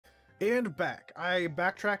And back. I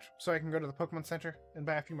backtracked so I can go to the Pokemon Center and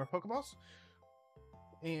buy a few more Pokeballs.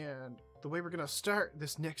 And the way we're going to start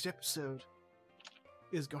this next episode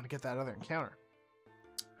is going to get that other encounter.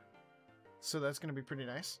 So that's going to be pretty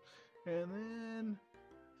nice. And then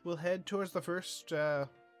we'll head towards the first, the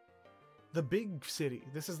big city.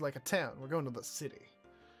 This is like a town. We're going to the city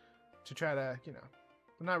to try to, you know,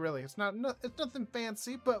 not really. It's it's nothing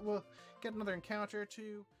fancy, but we'll get another encounter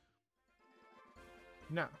to.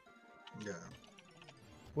 No. Yeah.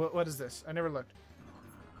 What is this? I never looked.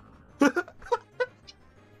 I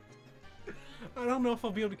don't know if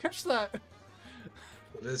I'll be able to catch that.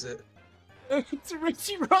 What is it? It's a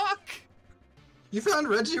Regirock! You found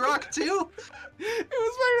Regirock too? It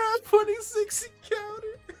was my round 26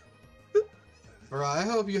 encounter. Bro, I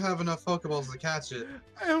hope you have enough Pokeballs to catch it.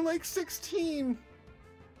 I'm like 16.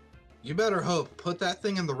 You better hope. Put that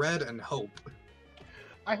thing in the red and hope.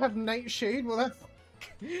 I have Nightshade. Well, that's...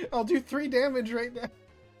 I'll do 3 damage right now.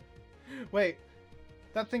 Wait.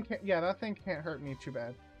 That thing can't... Yeah, that thing can't hurt me too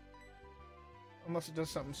bad. Unless it does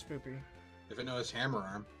something spoopy. If it knows Hammer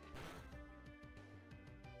Arm.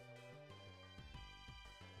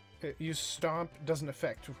 Use Stomp. Doesn't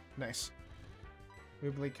affect. Nice.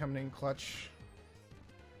 Wibbly coming in clutch.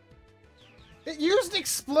 It used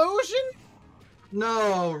Explosion?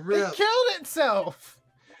 No, really? It killed itself!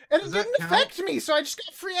 And Does it that didn't count? affect me, so I just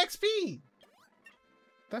got free XP!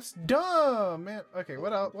 That's dumb, man. Okay,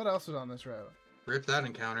 what else is on this route? Rip that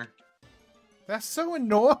encounter. That's so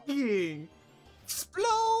annoying!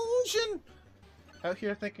 Explosion! Out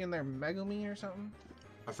here thinking they're Megumi or something?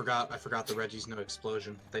 I forgot the Reggies know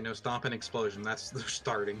Explosion. They know Stomp and Explosion. That's their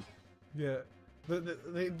starting. Yeah.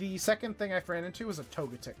 The second thing I ran into was a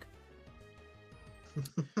Togetic.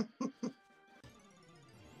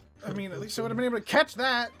 I mean, at least I would have been able to catch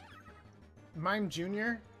that! Mime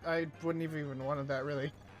Jr., I wouldn't have even wanted that,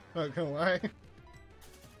 really. Not gonna lie.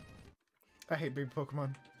 I hate big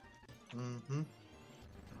Pokemon. Mm-hmm.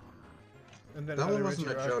 And then That one another wasn't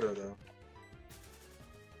a Regirock. Johto, though.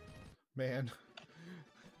 Man.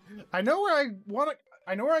 I know where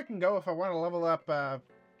I know where I can go if I want to level up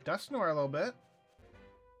Dusknoir a little bit.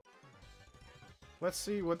 Let's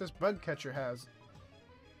see what this bug catcher has.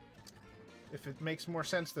 If it makes more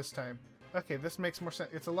sense this time. Okay, this makes more sense.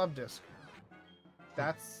 It's a love disc.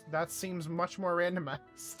 That seems much more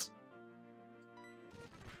randomized.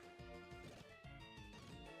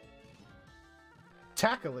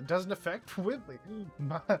 Tackle, it doesn't affect Whitley.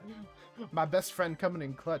 My best friend coming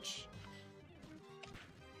in clutch.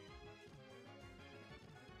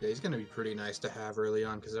 Yeah, he's gonna be pretty nice to have early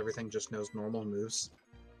on because everything just knows normal moves.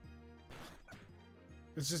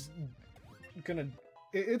 It's just gonna...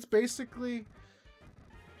 It's basically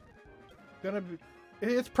gonna be...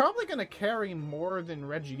 It's probably gonna carry more than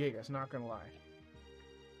Regigigas, not gonna lie.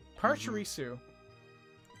 Pachirisu.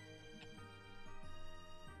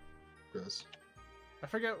 Yes. I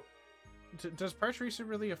forget... Does Pachirisu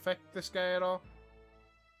really affect this guy at all?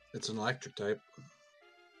 It's an electric type.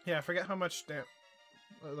 Yeah, I forget how much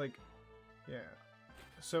like, yeah.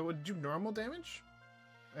 So it would do normal damage?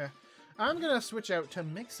 Yeah. I'm gonna switch out to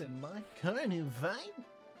mixing my kind of vibe.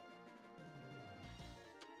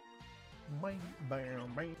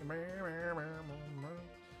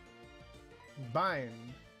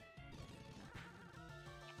 Bind.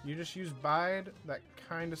 You just use Bide? That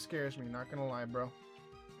kind of scares me, not gonna lie, bro.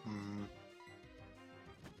 Hmm.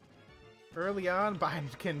 Early on,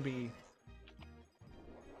 Bind can be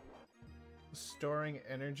storing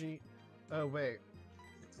energy. Oh wait,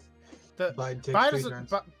 the Bide takes Bide 3 is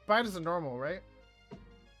turns. Bide is a normal, right?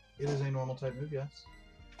 It is a normal type move, yes.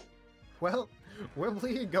 Well,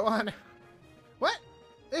 Wibbly, go on. What?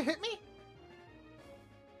 It hit me?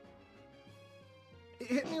 It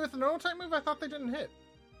hit me with a normal type move? I thought they didn't hit.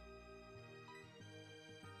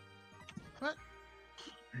 What?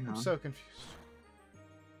 I'm so confused.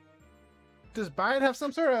 Does Bide have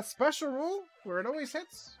some sort of special rule where it always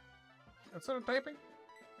hits instead of typing?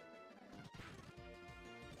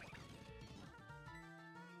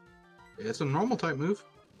 It's a normal type move.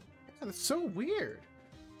 Yeah, that's so weird.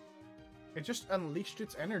 It just unleashed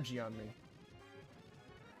its energy on me.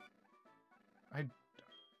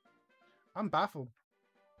 I'm baffled.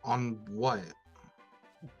 On what?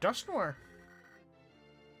 Dusknoir.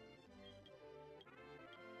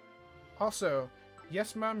 Also,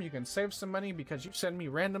 yes, Mom, you can save some money because you send me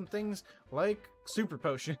random things like super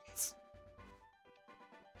potions.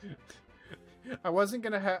 I wasn't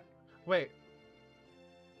gonna have... Wait.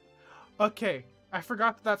 Okay, I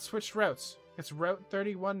forgot that switched routes. It's Route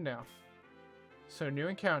 31 now. So, new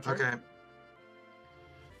encounter. Okay.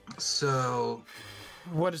 So...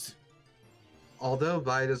 What is... Although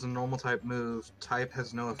Bite is a normal type move, type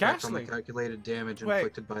has no effect on the Ghastly. calculated damage Wait.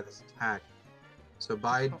 inflicted by this attack. So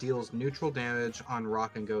Bite deals neutral damage on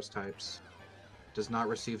rock and ghost types. Does not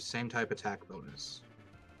receive same type attack bonus.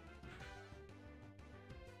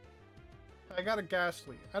 I got a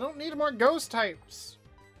Ghastly. I don't need more ghost types.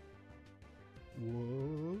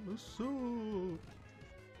 What's up?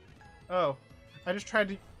 Oh, I just tried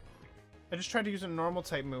to use a normal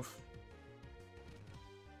type move.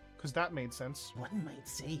 Cause that made sense. One might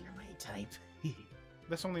say you're my type.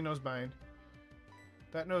 This only knows bind.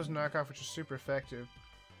 That knows knockoff, which is super effective.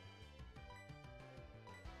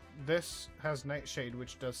 This has Nightshade,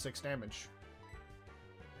 which does 6 damage.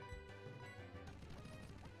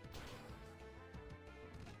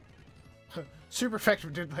 Super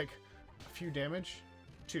effective did like a few damage.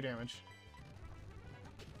 2 damage.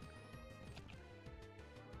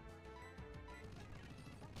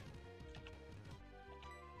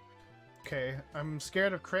 Okay, I'm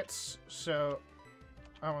scared of crits, so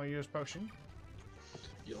I want to use potion.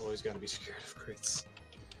 You always gotta be scared of crits.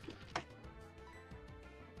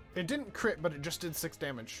 It didn't crit, but it just did 6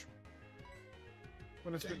 damage.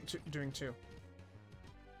 When it's doing 2.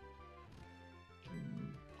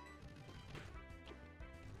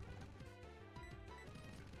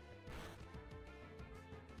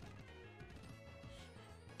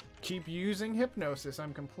 Keep using Hypnosis.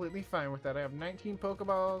 I'm completely fine with that. I have 19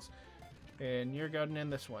 Pokeballs, and you're going in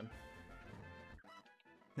this one.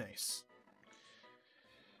 Nice.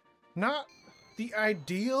 Not the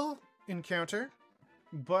ideal encounter,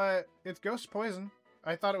 but it's Ghost Poison.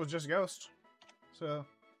 I thought it was just Ghost. So,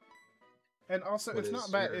 and also it's not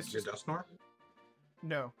bad. It's your just Dusknoir?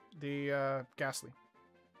 no, the Ghastly.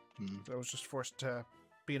 So I was just forced to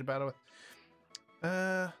be in a battle with.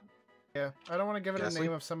 Yeah, I don't want to give it Ghastly? a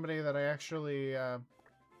name of somebody that I actually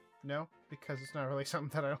know, because it's not really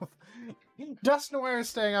something that I don't. Dusknoir is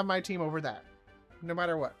staying on my team over that, no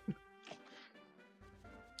matter what.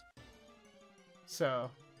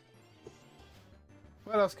 So,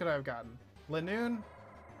 what else could I have gotten? Lanoon?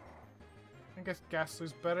 I guess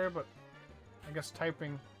Ghastly's better, but I guess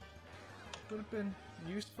typing would have been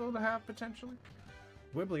useful to have, potentially.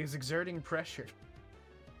 Wibbly is exerting pressure.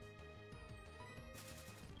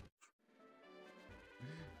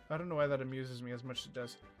 I don't know why that amuses me as much as it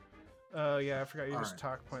does. Yeah, I forgot you just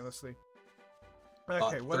talk pointlessly.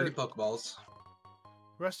 Okay, what 30 is... Pokeballs.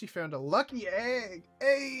 Rusty found a lucky egg!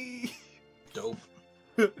 Hey! Dope.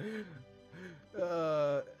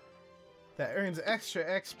 That earns extra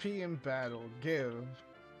XP in battle. Give.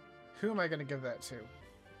 Who am I gonna give that to?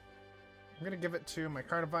 I'm gonna give it to my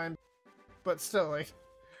Carnivine, but still, like,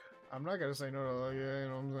 I'm not gonna say no to lucky egg, you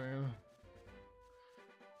know what I'm saying?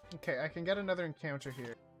 Okay, I can get another encounter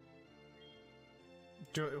here.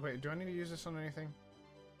 Wait, do I need to use this on anything?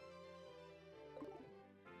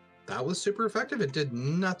 That was super effective. It did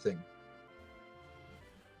nothing.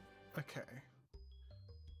 Okay.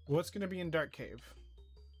 What's gonna be in Dark Cave?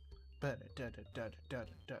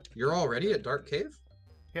 You're already at Dark Cave?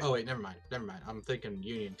 Yeah. Oh wait, never mind. Never mind. I'm thinking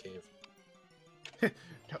Union Cave.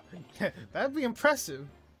 That'd be impressive.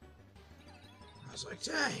 I was like,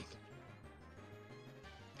 dang.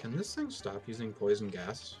 Can this thing stop using poison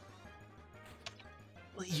gas?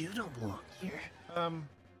 Well, you don't belong here.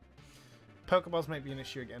 Pokeballs might be an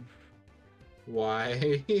issue again.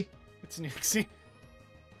 Why? It's Nixie.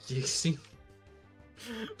 You see?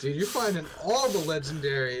 Dude, you're finding all the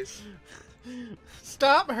legendaries.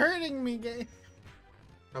 Stop hurting me, game.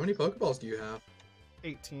 How many Pokeballs do you have?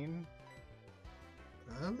 18.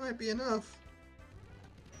 That might be enough.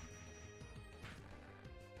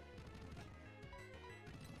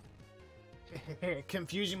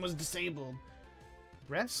 Confusion was disabled.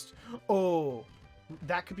 Rest? Oh,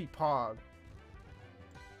 that could be Pog.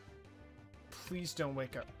 Please don't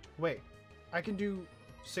wake up. Wait, I can do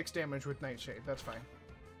 6 damage with Nightshade. That's fine.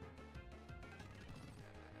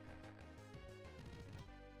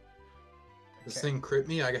 This Okay. thing crit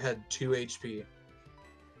me, I had 2 HP.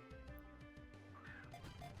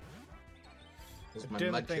 This is I my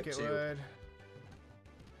didn't mud think kit it too. would.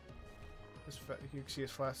 You can see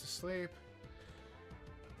it's fast asleep.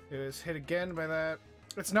 It was hit again by that.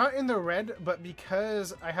 It's not in the red, but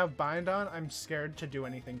because I have bind on, I'm scared to do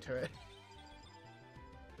anything to it.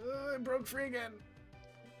 It broke free again.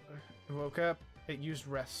 I woke up. It used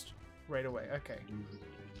rest right away. Okay.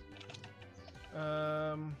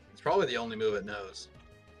 It's probably the only move it knows.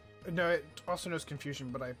 No, it also knows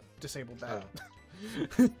confusion, but I disabled that.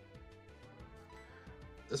 Oh.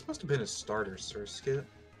 This must have been a starter Surskit.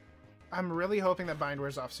 I'm really hoping that bind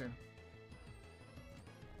wears off soon.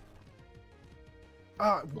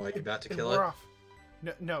 Oh, Well, you about to it kill wore it? off.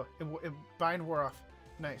 No, no, bind wore off.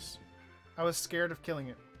 Nice. I was scared of killing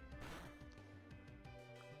it.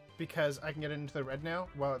 Because I can get it into the red now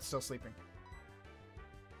while it's still sleeping.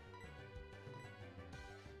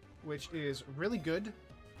 Which is really good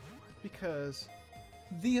because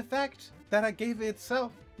the effect that I gave it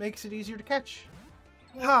itself makes it easier to catch.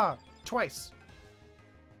 Ha! Twice.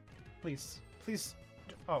 Please. Please.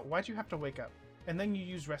 Oh, why'd you have to wake up? And then you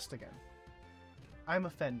use rest again. I'm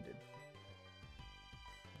offended.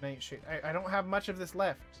 Nightshade. I don't have much of this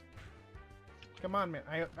left. Come on, man.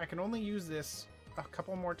 I can only use this a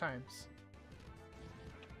couple more times.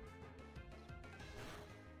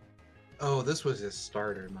 Oh, this was his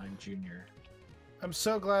starter, mine junior. I'm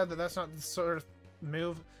so glad that that's not the sort of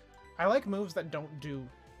move. I like moves that don't do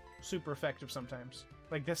super effective sometimes.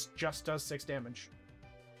 Like this just does 6 damage.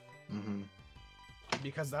 Mm-hmm.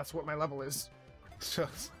 Because that's what my level is. So,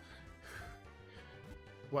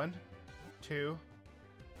 1, 2.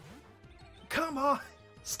 Come on!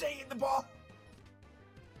 Stay in the ball!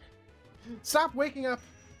 Stop waking up!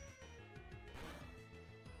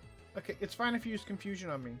 Okay, it's fine if you use confusion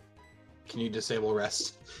on me. Can you disable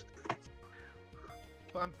rest?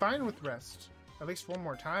 Well, I'm fine with rest. At least one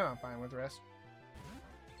more time I'm fine with rest.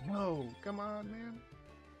 Whoa, come on, man.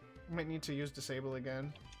 I might need to use disable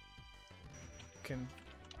again.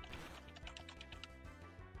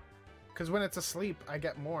 Because when it's asleep, I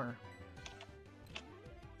get more.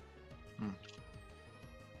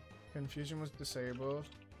 Confusion was disabled.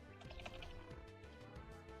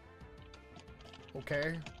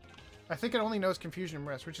 Okay. I think it only knows confusion and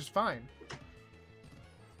rest, which is fine.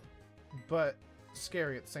 But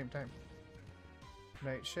scary at the same time.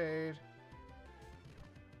 Nightshade.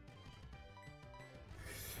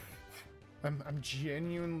 I'm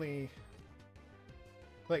genuinely...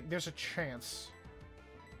 Like, there's a chance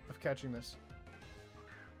of catching this.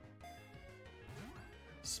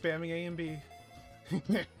 Spamming A and B.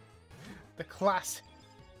 The classic.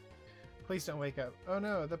 Please don't wake up. Oh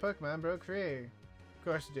no, the Pokemon broke free. Of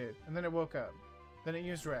course it did. And then it woke up. Then it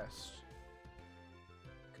used rest.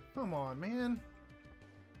 Come on, man.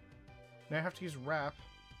 Now I have to use Wrap.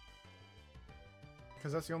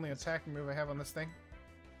 Because that's the only attacking move I have on this thing.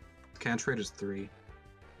 CANT rate is 3.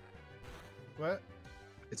 What?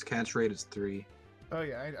 Its CANT rate is 3. Oh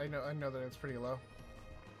yeah, I know that it's pretty low.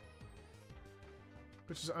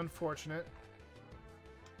 Which is unfortunate.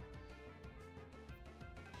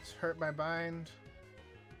 It's hurt by bind.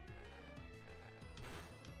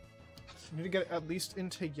 So I need to get it at least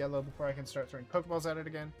into yellow before I can start throwing Pokeballs at it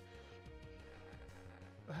again.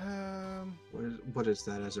 What is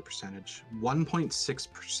that as a percentage?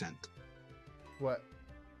 1.6%. What?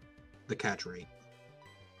 The catch rate.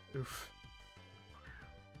 Oof.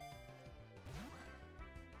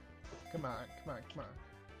 Come on, come on, come on.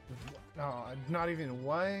 No, not even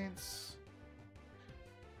once.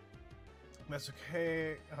 That's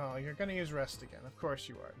okay. Oh, you're gonna use rest again. Of course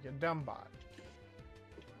you are. You dumb bot.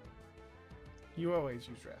 You always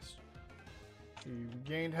use rest. You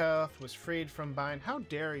gained health, was freed from bind. How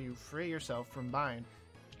dare you free yourself from bind?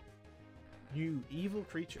 You evil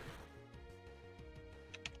creature.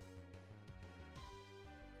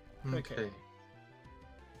 Okay.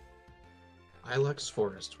 Ilex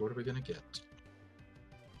Forest. What are we gonna get?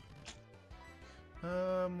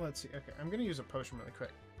 Let's see. Okay, I'm gonna use a potion really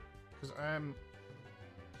quick because I'm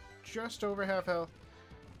just over half health,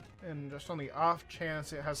 and just on the off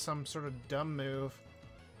chance it has some sort of dumb move.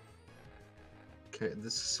 Okay,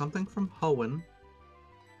 this is something from Hoenn.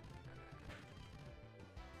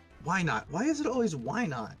 Why not? Why is it always why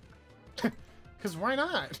not? Because why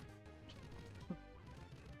not?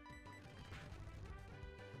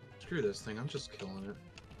 Screw this thing, I'm just killing it.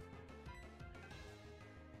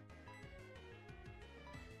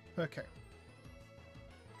 Okay.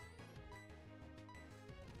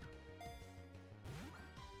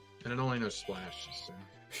 And it only knows splash, so...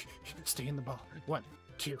 Stay in the ball. 1,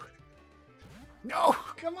 2. No!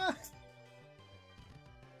 Come on!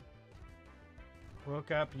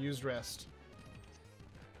 Woke up, used rest.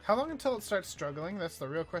 How long until it starts struggling? That's the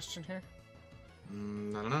real question here. I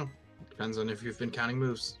don't know. Depends on if you've been counting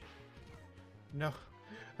moves. No,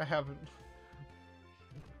 I haven't.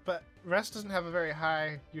 But rest doesn't have a very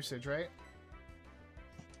high usage, right?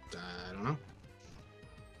 I don't know.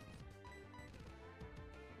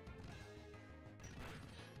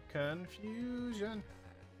 Confusion.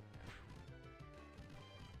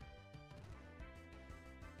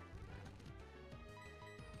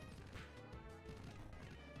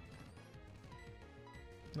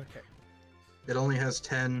 Okay. It only has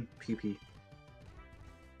 10 PP.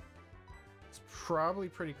 It's probably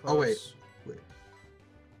pretty close. Oh, wait.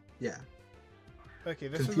 Yeah. Okay,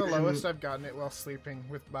 this is the lowest I've gotten it while sleeping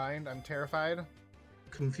with bind. I'm terrified.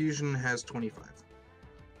 Confusion has 25.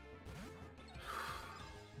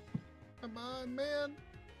 Come on, man.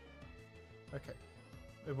 Okay.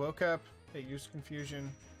 It woke up. It used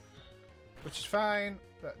confusion, which is fine.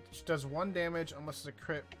 That just does 1 damage unless it's a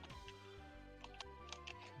crit.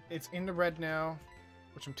 It's in the red now,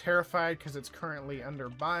 which I'm terrified because it's currently under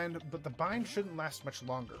bind, but the bind shouldn't last much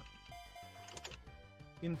longer.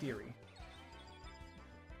 In theory.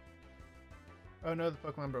 Oh no, the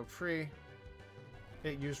Pokemon broke free.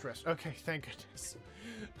 It used rest. Okay, thank goodness.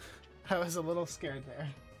 I was a little scared there.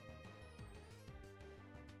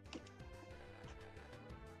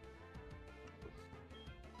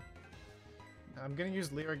 I'm gonna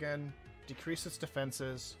use Leer again, decrease its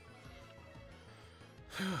defenses.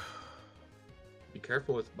 Be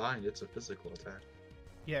careful with bind, it's a physical attack.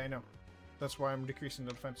 Yeah, I know. That's why I'm decreasing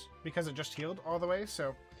the defense. Because it just healed all the way,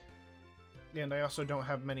 so... And I also don't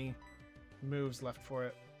have many moves left for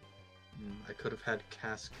it. I could have had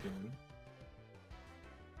Cascoon.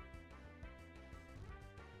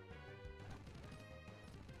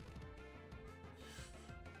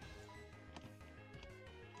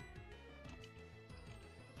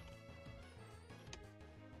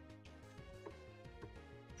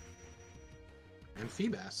 And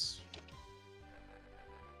Feebas.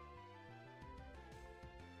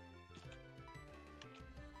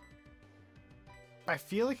 I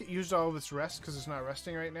feel like it used all of its rest because it's not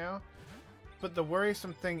resting right now. But the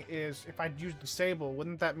worrisome thing is, if I'd used Disable,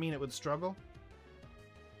 wouldn't that mean it would struggle?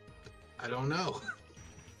 I don't know.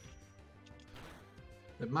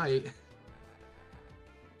 It might.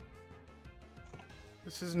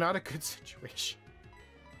 This is not a good situation.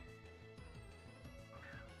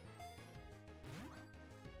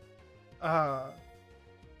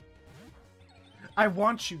 I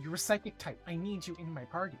want you. You're a psychic type. I need you in my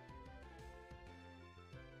party.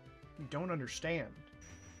 You don't understand.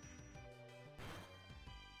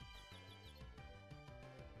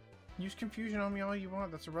 Use confusion on me all you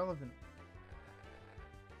want. That's irrelevant.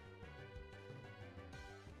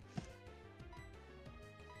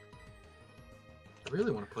 I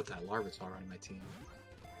really want to put that Larvitar on my team.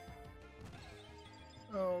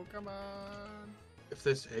 Oh, come on. If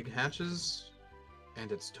this egg hatches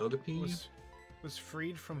and it's Togepi... Was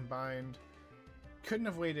freed from bind. Couldn't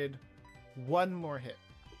have waited 1 more hit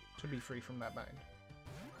to be free from that bind.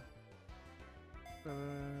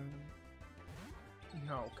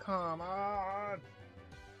 No, come on!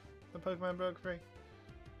 The Pokemon broke free.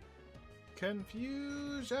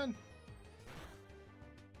 Confusion!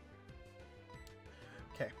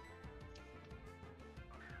 Okay.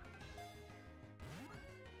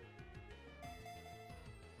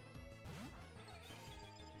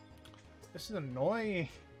 This is annoying.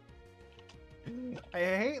 I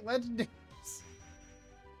hate legendaries.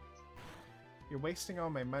 You're wasting all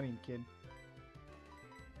my money, kid.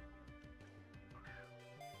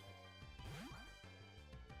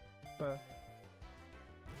 But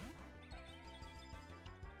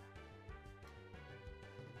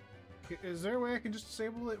is there a way I can just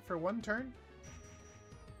disable it for 1 turn?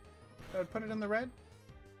 That would put it in the red?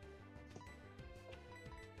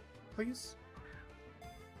 Please?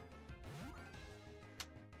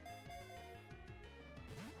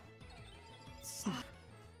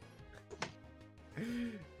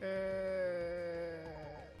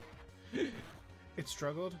 It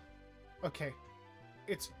struggled. Okay.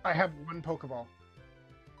 I have 1 Pokeball.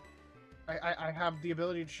 I have the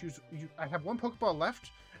ability to choose. I have 1 Pokeball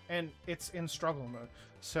left, and it's in struggle mode.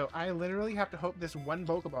 So I literally have to hope this 1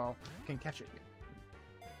 Pokeball can catch it.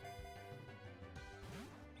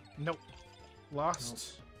 Nope.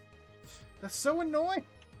 Lost. Nope. That's so annoying.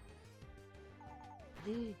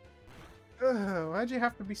 Ugh, why'd you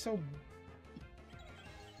have to be so...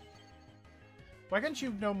 Why can't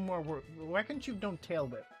you know more work? Why can't you know Tail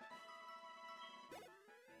Whip?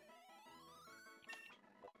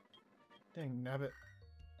 Dang nabbit.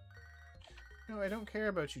 No, I don't care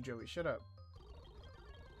about you, Joey. Shut up.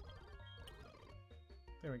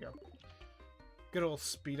 There we go. Good old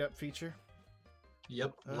speed up feature.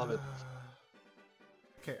 Yep, love it.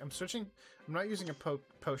 Okay, I'm switching. I'm not using a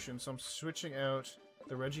potion, so I'm switching out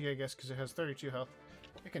the Reggie, I guess, because it has 32 health.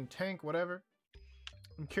 It can tank, whatever.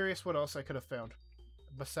 I'm curious what else I could have found.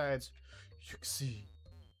 Besides Yuxi,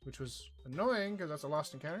 which was annoying because that's a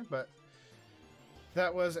lost encounter, but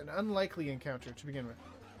that was an unlikely encounter to begin with.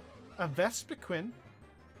 A Vespiquen.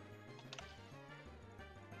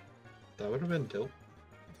 That would have been dope.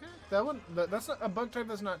 Yeah, that one. That's not, a bug type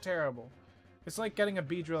that's not terrible. It's like getting a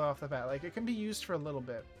Beedrill off the bat. Like, it can be used for a little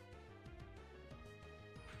bit.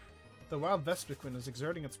 The wild Vespiquen is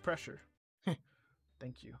exerting its pressure.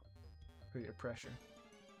 Thank you for your pressure.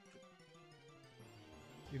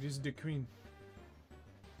 It is the queen.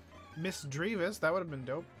 Miss Drevis, that would have been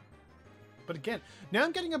dope. But again, now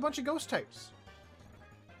I'm getting a bunch of ghost types.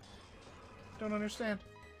 Don't understand.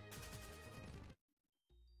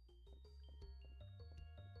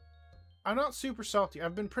 I'm not super salty.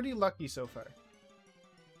 I've been pretty lucky so far.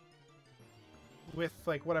 With,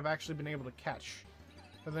 like, what I've actually been able to catch.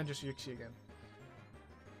 And then just Yuxi again.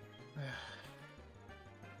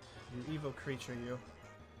 You evil creature, you.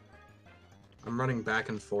 I'm running back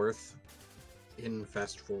and forth in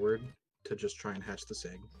fast forward to just try and hatch this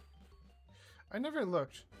egg. I never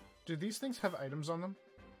looked. Do these things have items on them?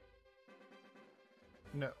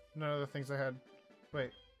 No. None of the things I had.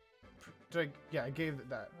 Wait. Did I... Yeah, I gave it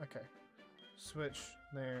that. Okay. Switch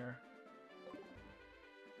there.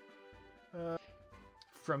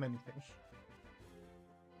 From anything.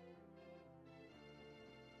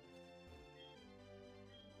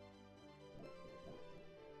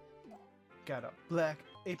 Got a black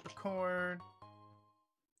apricorn.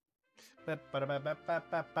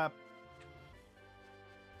 Ba-ba-da-ba-ba-ba-ba-ba.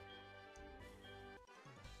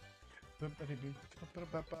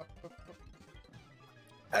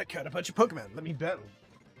 I caught a bunch of Pokemon. Let me battle.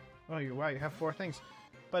 Oh, wow, you have 4 things.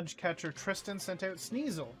 Budge Catcher Tristan sent out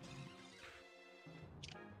Sneasel.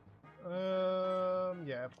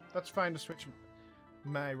 Yeah, that's fine to switch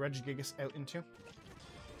my Regigigas out into.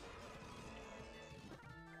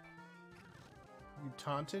 You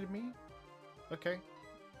taunted me? Okay.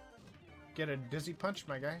 Get a Dizzy Punch,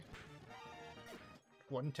 my guy.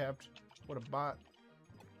 1 tapped. What a bot.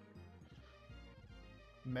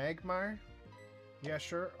 Magmar? Yeah,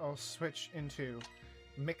 sure. I'll switch into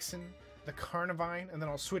Mixin, the Carnivine, and then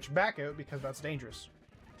I'll switch back out because that's dangerous.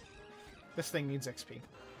 This thing needs XP.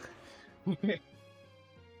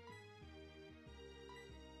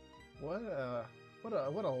 What a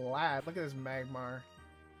lad. Look at this Magmar.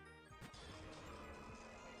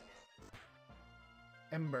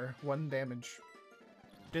 Ember, 1 damage.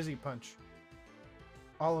 Dizzy Punch.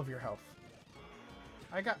 All of your health.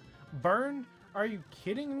 I got... Burn? Are you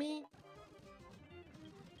kidding me?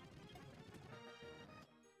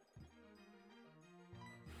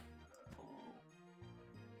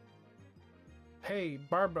 Hey,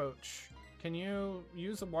 Barboach. Can you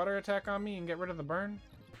use a water attack on me and get rid of the burn?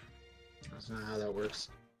 That's not how that works.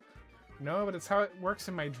 No, but it's how it works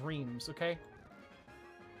in my dreams, okay?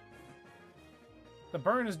 The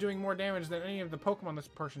burn is doing more damage than any of the Pokemon this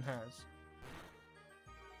person has.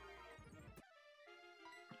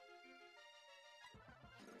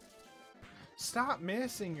 Stop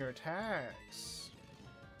missing your attacks.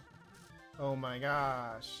 Oh my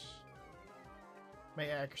gosh. My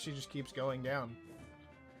accuracy just keeps going down.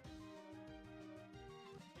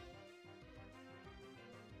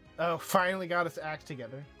 Oh, finally got its act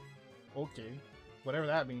together. Okay. Whatever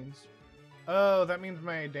that means. Oh, that means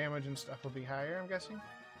my damage and stuff will be higher, I'm guessing?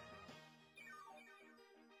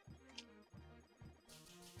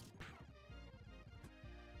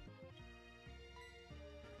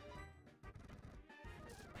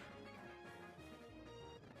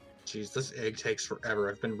 Jeez, this egg takes forever.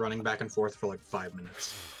 I've been running back and forth for like 5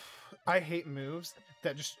 minutes. I hate moves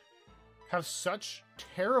that just have such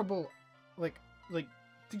terrible, like they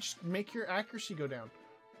just make your accuracy go down.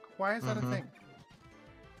 Why is that a thing?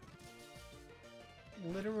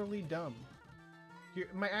 Literally dumb.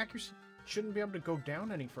 My accuracy shouldn't be able to go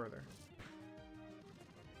down any further.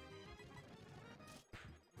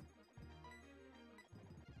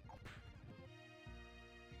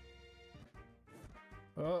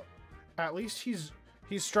 Well, at least he's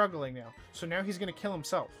struggling now. So now he's gonna kill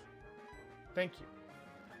himself. Thank you.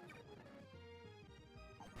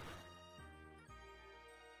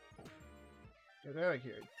 Get out of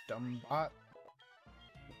here, dumb bot.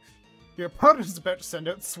 Your opponent is about to send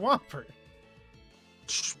out Swampert.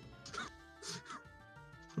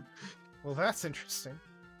 Well, that's interesting.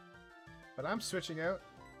 But I'm switching out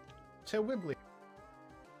to Wibbly.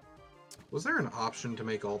 Was there an option to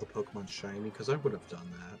make all the Pokemon shiny? Because I would have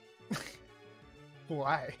done that.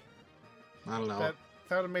 Why? I don't know. That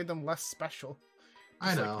would have made them less special.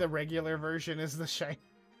 I know. Like the regular version is the shiny.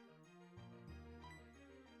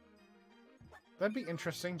 That'd be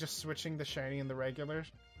interesting, just switching the shiny and the regular.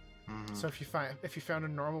 So if you found a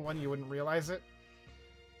normal one, you wouldn't realize it.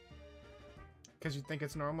 Because you'd think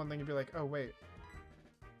it's normal, and then you'd be like, oh, wait.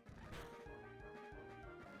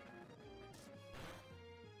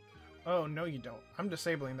 Oh, no you don't. I'm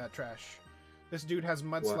disabling that trash. This dude has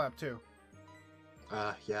Mud Slap, too.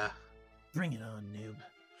 Yeah. Bring it on, noob.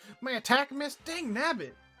 My attack missed? Dang,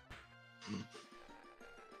 nabbit!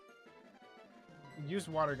 Used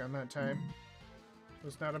Water Gun that time.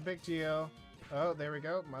 It's not a big deal. Oh, there we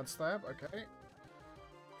go. Mud slab. Okay.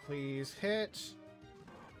 Please hit.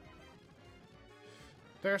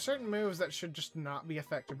 There are certain moves that should just not be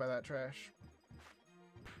affected by that trash.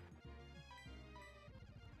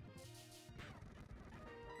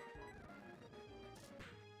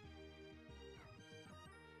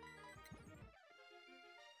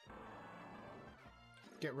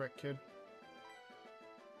 Get wrecked, kid.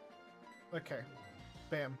 Okay.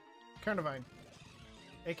 Bam. Carnivine.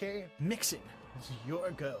 AKA Mixin. It's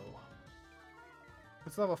your go.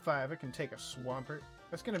 It's level 5. It can take a Swampert.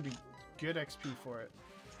 That's gonna be good XP for it.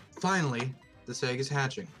 Finally, this egg is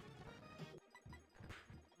hatching.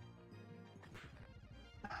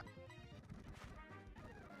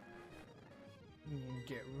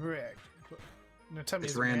 Get wrecked. No, tell me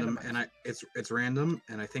It's random, randomized. and it's random,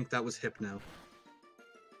 and I think that was Hypno.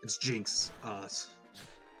 It's Jinx. That's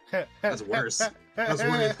worse. That's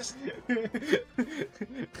worse.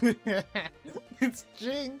 It's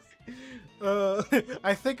Jinx.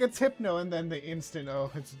 I think it's Hypno, and then the instant,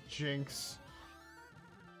 oh, it's Jinx.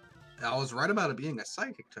 I was right about it being a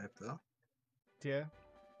psychic type, though. Yeah.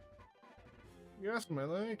 Yes, I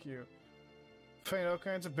like you. Find all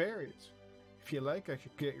kinds of berries. If you like, I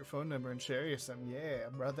could get your phone number and share you some. Yeah,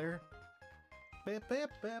 brother.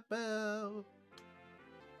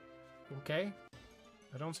 Okay.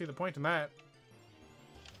 I don't see the point in that.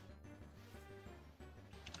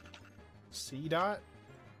 C dot?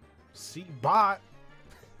 C bot?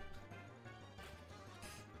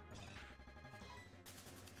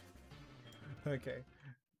 Okay.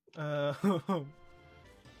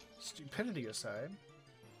 Stupidity aside.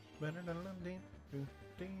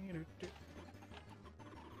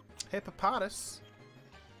 Hippopotamus.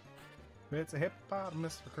 It's a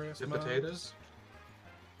hippopotamus for Christmas. The potatoes?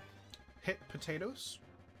 Hit potatoes.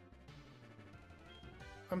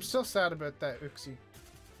 I'm still sad about that Uxie.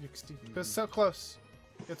 It's so close.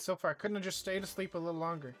 It's so far. I couldn't have just stayed asleep a little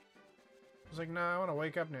longer. I was like, nah, I want to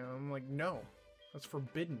wake up now. I'm like, no. That's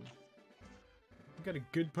forbidden. I got a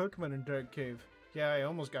good Pokemon in Dark Cave. Yeah, I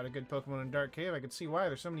almost got a good Pokemon in Dark Cave. I could see why.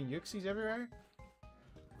 There's so many Uxies everywhere.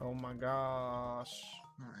 Oh my gosh.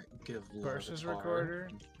 Alright, give Versus Larvitar. recorder.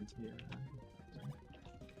 Yeah.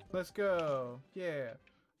 Let's go. Yeah.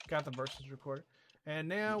 Got the versus recorder. And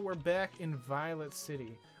now we're back in Violet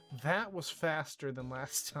City. That was faster than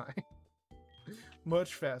last time.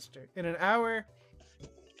 Much faster. In an hour,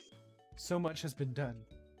 so much has been done.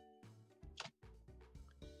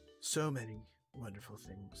 So many wonderful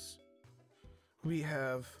things. We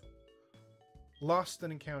have lost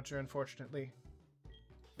an encounter, unfortunately.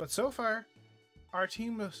 But so far, our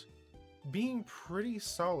team is being pretty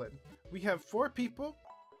solid. We have 4 people.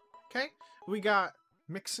 Okay? We got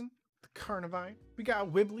Mixin, the Carnivine. We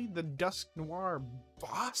got Wibbly, the Dusk Noir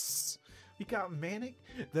boss. We got Manic,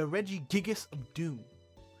 the Regigigas of Doom.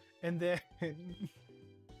 And then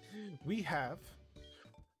we have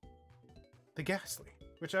the Ghastly,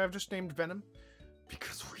 which I've just named Venom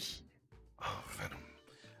because we are Venom.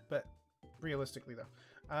 But realistically though,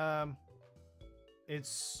 I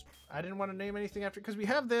didn't want to name anything after because we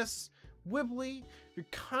have this Wibbly. You're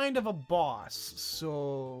kind of a boss,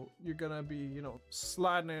 so you're gonna be, you know,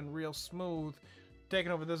 sliding in real smooth,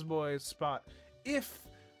 taking over this boy's spot. If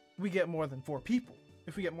we get more than 4 people,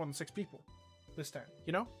 if we get more than 6 people this time,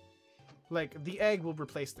 you know, like the egg will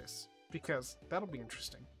replace this because that'll be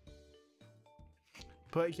interesting.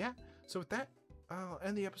 But yeah, so with that, I'll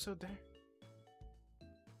end the episode there.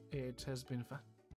 It has been fun.